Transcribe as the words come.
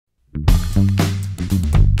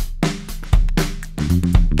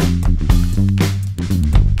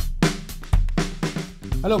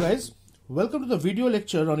Hello guys, welcome to the video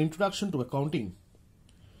lecture on Introduction to Accounting.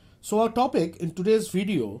 So our topic in today's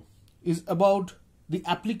video is about the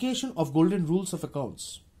application of golden rules of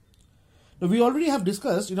accounts. Now we already have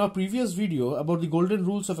discussed in our previous video about the golden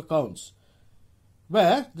rules of accounts,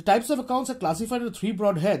 where the types of accounts are classified into three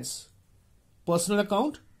broad heads: personal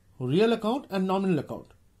account, real account and nominal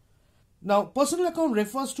account. Now personal account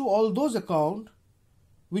refers to all those accounts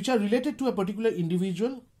which are related to a particular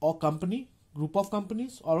individual or company, group of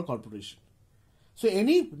companies or a corporation. So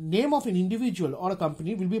any name of an individual or a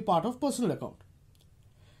company will be a part of personal account.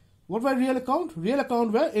 What about real account? Real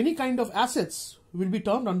account where any kind of assets will be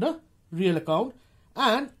termed under real account,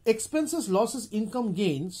 and expenses, losses, income,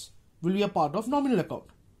 gains will be a part of nominal account.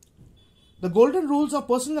 The golden rules of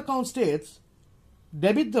personal account states: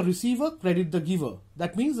 debit the receiver, credit the giver.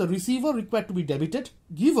 That means the receiver required to be debited,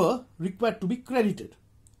 giver required to be credited.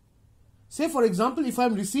 Say for example, if I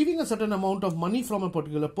am receiving a certain amount of money from a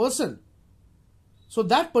particular person, so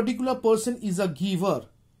that particular person is a giver.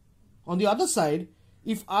 On the other side,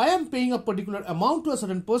 if I am paying a particular amount to a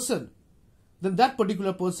certain person, then that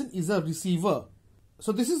particular person is a receiver.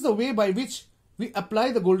 So this is the way by which we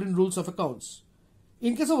apply the golden rules of accounts.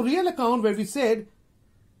 In case of real account, where we said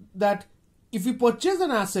that if we purchase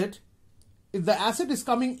an asset, if the asset is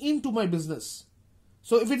coming into my business,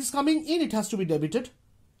 so if it is coming in, it has to be debited.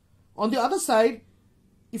 On the other side,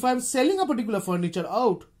 if I am selling a particular furniture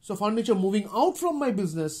out, so furniture moving out from my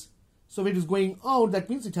business, so it is going out, that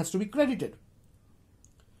means it has to be credited.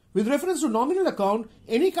 With reference to nominal account,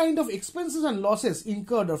 any kind of expenses and losses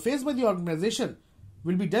incurred or faced by the organization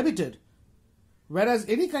will be debited, whereas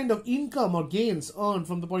any kind of income or gains earned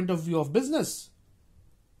from the point of view of business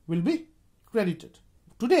will be credited.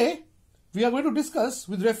 Today, we are going to discuss,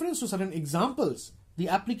 with reference to certain examples, the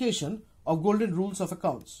application of golden rules of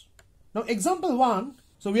accounts. Now example 1,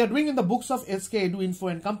 so we are doing in the books of SK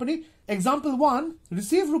Eduinfo and Company. Example 1,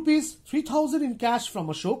 receive rupees 3000 in cash from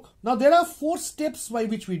Ashok. Now there are 4 steps by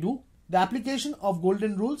which we do. The application of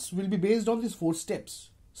golden rules will be based on these 4 steps.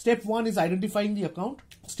 Step 1 is identifying the account.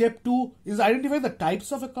 Step 2 is identifying the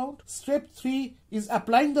types of account. Step 3 is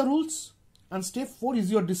applying the rules. And step 4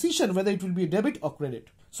 is your decision whether it will be debit or credit.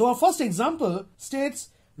 So our first example states,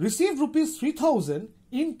 receive rupees 3000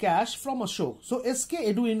 in cash from Ashok. So SK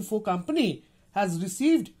Eduinfo Company has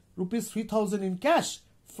received rupees 3000 in cash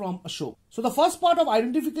from Ashok. So the first part of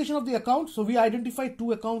identification of the account, so we identify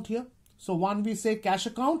 2 accounts here. So one we say cash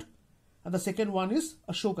account and the second one is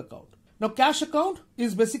Ashok account. Now cash account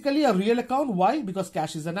is basically a real account. Why? Because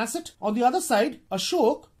cash is an asset. On the other side,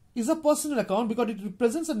 Ashok is a personal account because it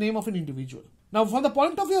represents the name of an individual. Now from the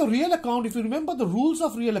point of view of real account, if you remember the rules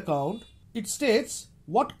of real account, it states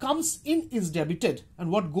what comes in is debited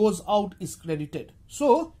and what goes out is credited.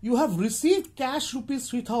 So you have received cash rupees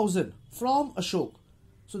 3000 from Ashok.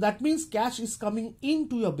 So that means cash is coming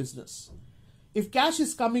into your business. If cash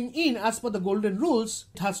is coming in as per the golden rules,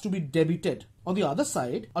 it has to be debited. On the other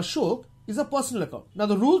side, Ashok is a personal account. Now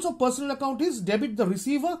the rules of personal account is debit the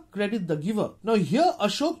receiver, credit the giver. Now here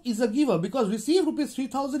Ashok is a giver because receive rupees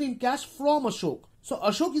 3000 in cash from Ashok. So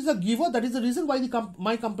Ashok is a giver. That is the reason why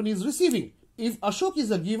my company is receiving. If Ashok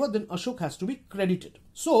is a giver, then Ashok has to be credited.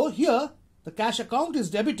 So here the cash account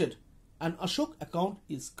is debited and Ashok account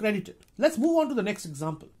is credited. Let's move on to the next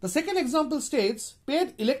example. The second example states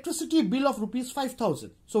paid electricity bill of rupees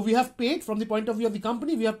 5000. So we have paid, from the point of view of the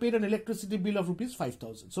company, we have paid an electricity bill of rupees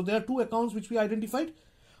 5000. So there are 2 accounts which we identified.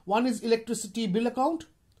 One is electricity bill account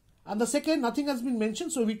and the second, nothing has been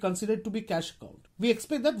mentioned, so we consider it to be cash account. We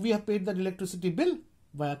expect that we have paid that electricity bill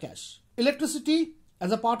via cash. Electricity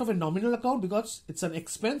as a part of a nominal account because it's an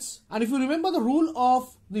expense. And if you remember the rule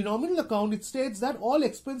of the nominal account, it states that all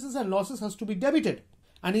expenses and losses has to be debited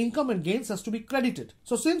and income and gains has to be credited.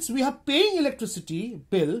 So since we are paying electricity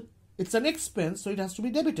bill, it's an expense, so it has to be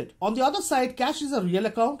debited. On the other side, cash is a real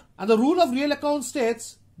account and the rule of real account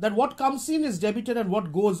states that what comes in is debited and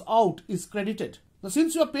what goes out is credited. Now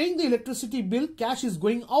since you are paying the electricity bill, cash is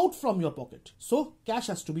going out from your pocket. So cash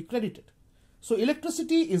has to be credited. So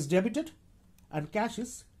electricity is debited and cash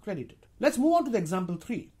is credited. Let's move on to the example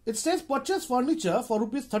 3. It says purchase furniture for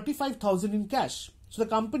rupees 35,000 in cash. So the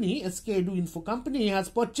company, SK Eduinfo Company, has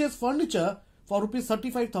purchased furniture for rupees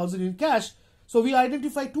 35,000 in cash. So we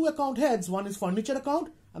identify 2 account heads. One is furniture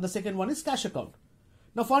account and the second one is cash account.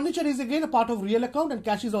 Now furniture is again a part of real account and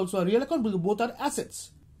cash is also a real account because both are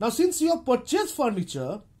assets. Now since you have purchased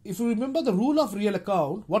furniture, if you remember the rule of real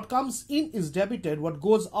account, what comes in is debited, what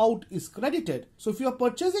goes out is credited. So if you are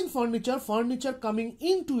purchasing furniture, furniture coming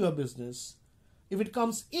into your business, if it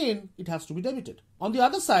comes in, it has to be debited. On the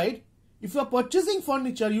other side, if you are purchasing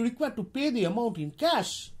furniture, you require to pay the amount in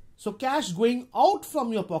cash. So cash going out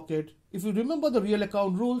from your pocket, if you remember the real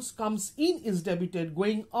account rules, comes in is debited,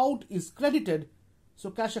 going out is credited.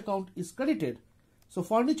 So cash account is credited. So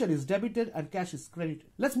furniture is debited and cash is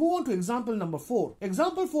credited. Let's move on to example number 4.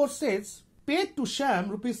 Example 4 states, paid to Sham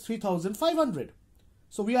rupees 3,500.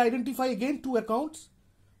 So we identify again two accounts.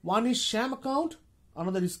 One is Sham account,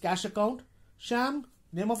 another is cash account. Sham,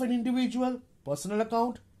 name of an individual, personal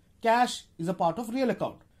account. Cash is a part of real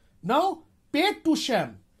account. Now, paid to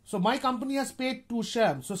Sham. So my company has paid to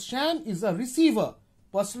Sham. So Sham is a receiver.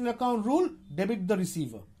 Personal account rule, debit the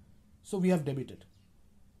receiver. So we have debited.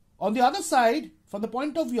 On the other side, from the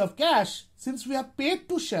point of view of cash, since we have paid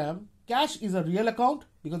to Sham, cash is a real account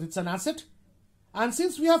because it's an asset. And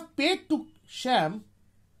since we have paid to Sham,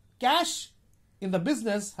 cash in the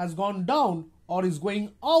business has gone down or is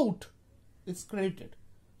going out, it's credited.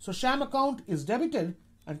 So Sham account is debited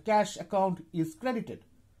and cash account is credited.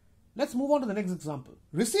 Let's move on to the next example.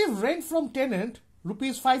 Receive rent from tenant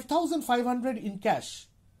rupees 5,500 in cash.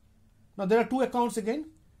 Now there are two accounts again.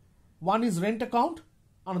 One is rent account,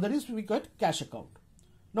 another is we got cash account.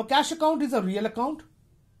 Now cash account is a real account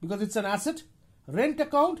because it's an asset. Rent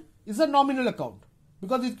account is a nominal account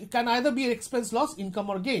because it can either be expense, loss, income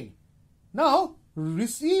or gain. Now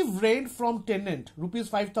receive rent from tenant rupees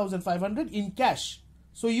 5,500 in cash.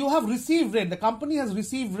 So you have received rent. The company has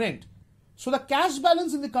received rent. So the cash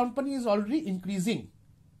balance in the company is already increasing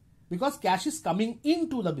because cash is coming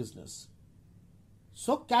into the business.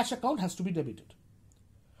 So cash account has to be debited.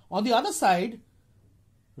 On the other side,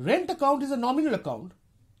 rent account is a nominal account.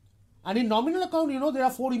 And in nominal account, there are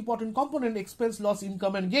four important components: expense, loss,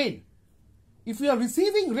 income and gain. If you are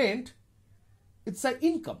receiving rent, it's an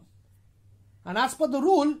income. And as per the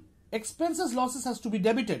rule, expenses, losses has to be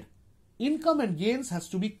debited. Income and gains has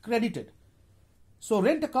to be credited. So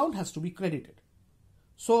rent account has to be credited.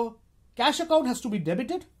 So cash account has to be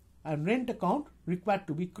debited and rent account required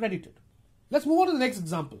to be credited. Let's move on to the next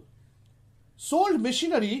example. Sold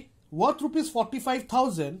machinery worth rupees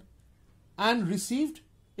 45,000 and received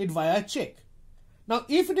it via a check. Now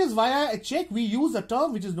if it is via a check, we use a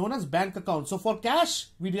term which is known as bank account. So for cash,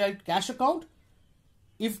 we write cash account.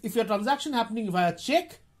 If your transaction happening via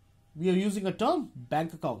check, we are using a term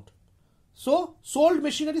bank account. So sold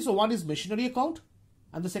machinery, so one is machinery account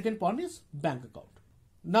and the second one is bank account.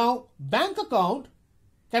 Now bank account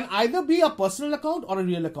can either be a personal account or a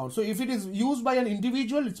real account. So if it is used by an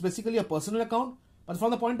individual, it's basically a personal account. But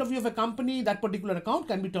from the point of view of a company, that particular account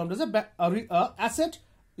can be termed as a asset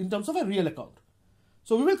in terms of a real account.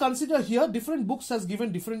 So we will consider here different books has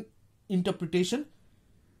given different interpretation.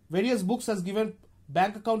 Various books has given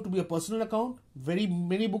bank account to be a personal account. Very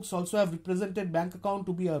many books also have represented bank account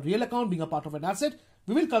to be a real account, being a part of an asset.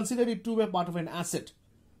 We will consider it to be a part of an asset.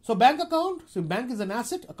 So bank account, so bank is an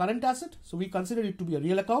asset, a current asset. So we consider it to be a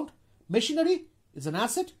real account. Machinery is an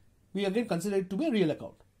asset. We again consider it to be a real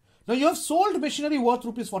account. Now you have sold machinery worth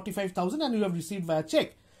rupees 45,000 and you have received via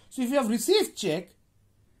check. So if you have received check,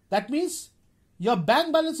 that means your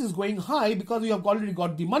bank balance is going high because you have already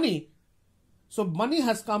got the money. So money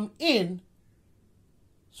has come in.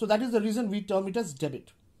 So that is the reason we term it as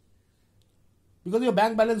debit. Because your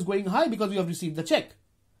bank balance is going high because you have received the check.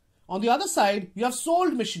 On the other side, you have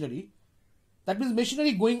sold machinery. That means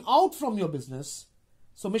machinery going out from your business.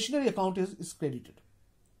 So machinery account is credited.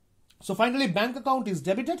 So finally, bank account is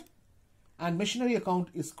debited and machinery account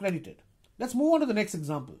is credited. Let's move on to the next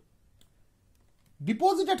example.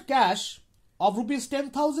 Deposited cash of rupees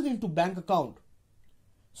 10,000 into bank account.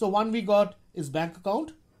 So one we got is bank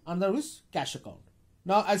account, another is cash account.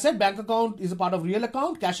 Now I said bank account is a part of real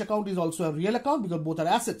account. Cash account is also a real account because both are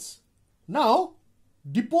assets. Now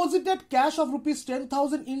deposited cash of rupees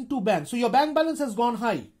 10,000 into bank. So your bank balance has gone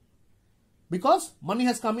high because money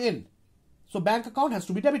has come in. So bank account has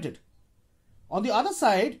to be debited. On the other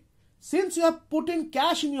side, since you have put in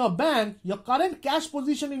cash in your bank, your current cash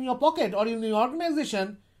position in your pocket or in your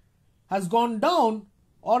organization has gone down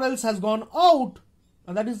or else has gone out,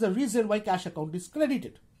 and that is the reason why cash account is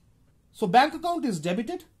credited. So bank account is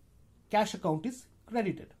debited, cash account is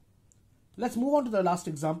credited. Let's move on to the last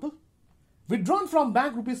example. Withdrawn from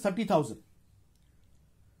bank rupees 30,000.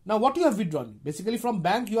 Now what you have withdrawn? Basically from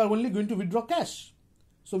bank you are only going to withdraw cash.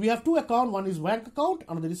 So we have two accounts, one is bank account,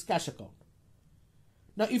 another is cash account.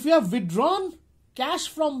 Now if you have withdrawn cash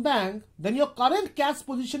from bank, then your current cash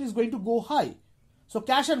position is going to go high. So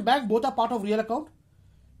cash and bank both are part of real account.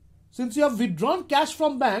 Since you have withdrawn cash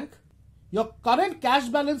from bank, your current cash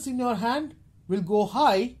balance in your hand will go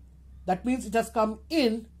high. That means it has come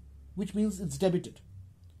in, which means it's debited.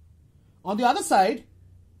 On the other side,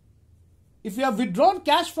 if you have withdrawn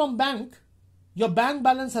cash from bank, your bank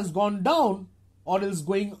balance has gone down, or else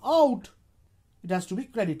going out, it has to be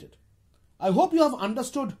credited. I hope you have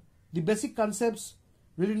understood the basic concepts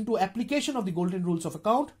relating to application of the golden rules of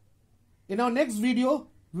account. In our next video,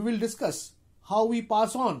 we will discuss how we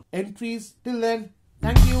pass on entries. Till then,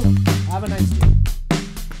 thank you. Have a nice day.